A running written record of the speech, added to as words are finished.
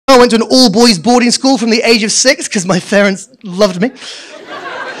went to an all-boys boarding school from the age of 6 because my parents loved me.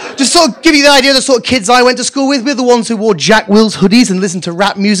 Just sort of give you the idea of the sort of kids I went to school with. We're the ones who wore Jack Wills hoodies and listened to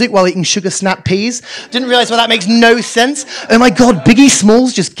rap music while eating sugar snap peas. Didn't realise why that makes no sense. Oh my God, Biggie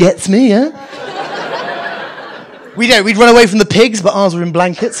Smalls just gets me, yeah? We'd run away from the pigs, but ours were in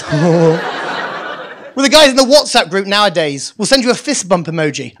blankets. Well, the guys in the WhatsApp group nowadays will send you a fist bump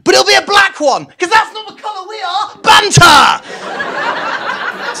emoji, but it'll be a black one, because that's not the colour we are. Banter!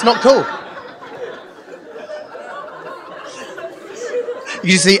 It's not cool. You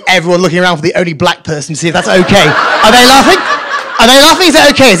just see everyone looking around for the only black person to see if that's okay. Are they laughing? Are they laughing? Is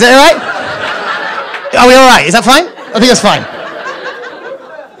that okay? Is that all right? Are we all right? Is that fine? I think that's fine.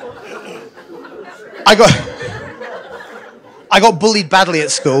 I got bullied badly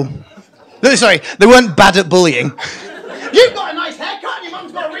at school. No, sorry, they weren't bad at bullying. You've got a nice haircut and your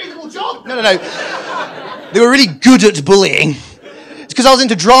mum's got a reasonable job. No. They were really good at bullying. It's because I was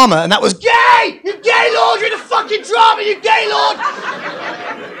into drama and that was gay! You gay lord, you're in a fucking drama, you gay lord!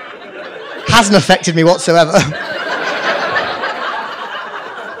 Hasn't affected me whatsoever.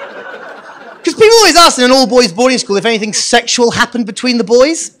 Because people always ask in an all-boys boarding school if anything sexual happened between the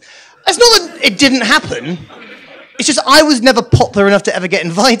boys. It's not that it didn't happen. It's just I was never popular enough to ever get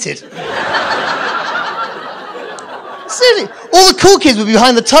invited. Seriously, all the cool kids would be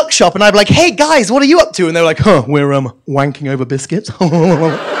behind the tuck shop and I'd be like, hey guys, what are you up to? And they were like, we're wanking over biscuits. Cool,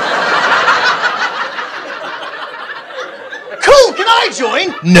 can I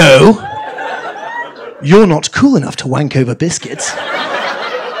join? No. You're not cool enough to wank over biscuits.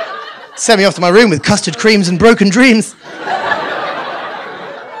 Send me off to my room with custard creams and broken dreams.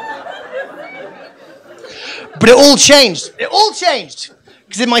 But it all changed. It all changed.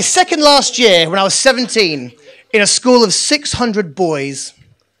 Because in my second last year, when I was 17, in a school of 600 boys,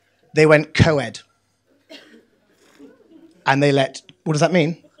 they went co-ed. And they let... What does that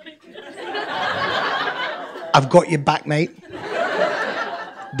mean? I've got your back, mate.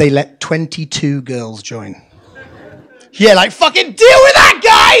 They let 22 girls join. Yeah, like, fucking deal with that,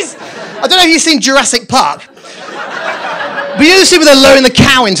 guys! I don't know if you've seen Jurassic Park. But you know the scene where they're lowering the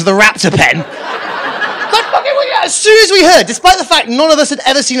cow into the raptor pen? As soon as we heard, despite the fact none of us had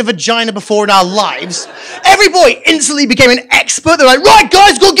ever seen a vagina before in our lives, every boy instantly became an expert. They're like, right,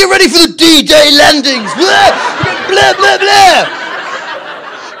 guys, go get ready for the D-Day landings. Blah, blah, blah, blah.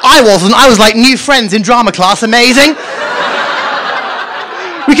 I wasn't. I was like, new friends in drama class, amazing.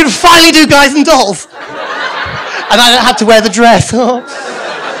 We can finally do guys and dolls. And I don't have to wear the dress.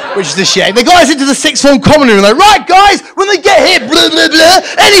 Which is a shame. They got us into the sixth form common room. They're like, right, guys, when they get here, blah, blah, blah,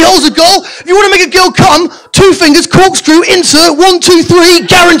 any hole's a goal. If you want to make a girl come, 2 fingers, corkscrew, insert, 1, 2, 3,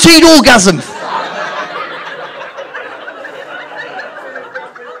 guaranteed orgasm.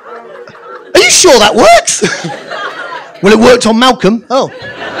 Are you sure that works? Well, it worked on Malcolm. Oh.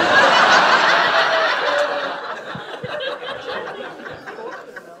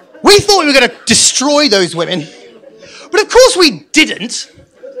 We thought we were going to destroy those women. But of course we didn't.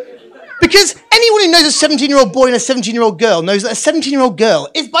 Because anyone who knows a 17-year-old boy and a 17-year-old girl knows that a 17-year-old girl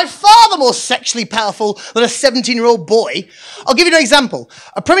is by far the more sexually powerful than a 17-year-old boy. I'll give you an example.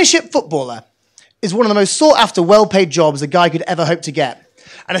 A Premiership footballer is one of the most sought-after, well-paid jobs a guy could ever hope to get.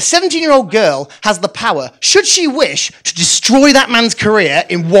 And a 17-year-old girl has the power, should she wish, to destroy that man's career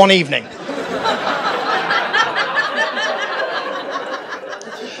in one evening.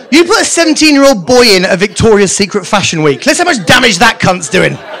 You put a 17-year-old boy in at a Victoria's Secret Fashion Week. Let's see how much damage that cunt's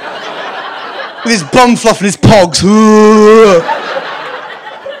doing. With his bum fluff and his pogs.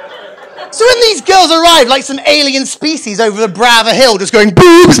 So when these girls arrive like some alien species over the brow of a hill, just going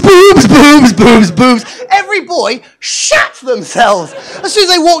boobs, boobs, boobs, boobs, boobs, every boy shat themselves. As soon as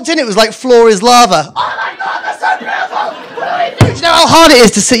they walked in, it was like floor is lava. Oh my God, they're so beautiful! What do we do? Do you know how hard it is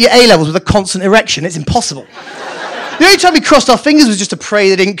to sit your A-levels with a constant erection? It's impossible. The only time we crossed our fingers was just to pray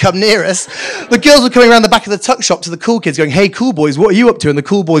they didn't come near us. The girls were coming around the back of the tuck shop to the cool kids going, hey, cool boys, what are you up to? And the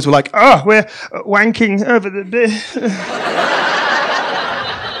cool boys were like, we're wanking over the bit.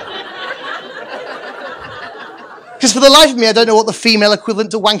 Because for the life of me, I don't know what the female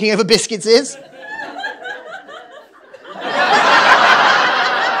equivalent to wanking over biscuits is.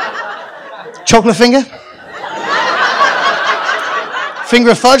 Chocolate finger?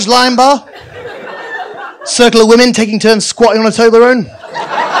 Finger of fudge, lion bar? Circle of women taking turns squatting on a Toblerone.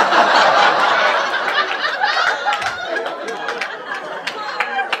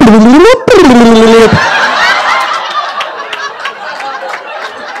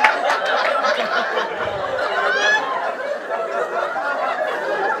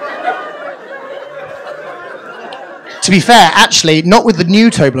 To be fair, actually, not with the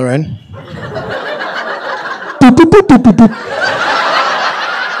new Toblerone.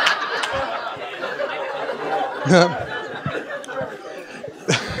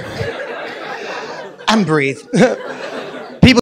 And breathe.